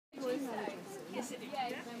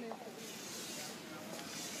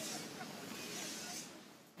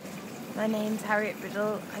My name's Harriet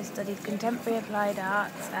Riddell. I studied Contemporary Applied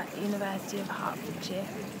Arts at the University of Hertfordshire.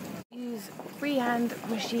 I use freehand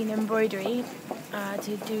machine embroidery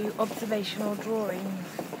to do observational drawings.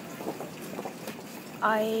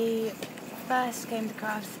 I first came to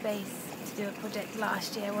Craftspace to do a project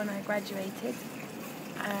last year when I graduated,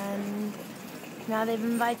 and now they've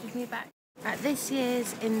invited me back. At this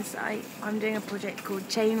year's Insight, I'm doing a project called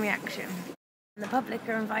Chain Reaction. The public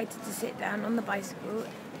are invited to sit down on the bicycle,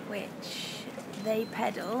 which they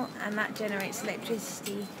pedal, and that generates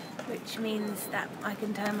electricity, which means that I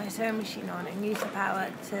can turn my sewing machine on and use the power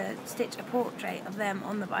to stitch a portrait of them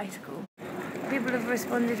on the bicycle. People have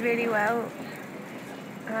responded really well.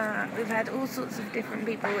 We've had all sorts of different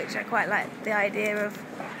people, which I quite like the idea of,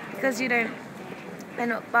 because they're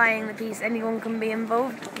not buying the piece, anyone can be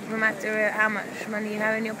involved, no matter how much money you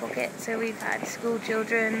have in your pocket. So we've had school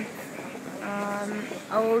children,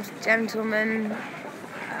 old gentlemen,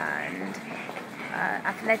 and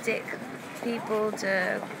athletic people,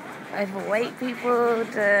 to overweight people,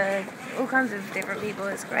 to all kinds of different people.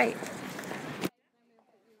 It's great.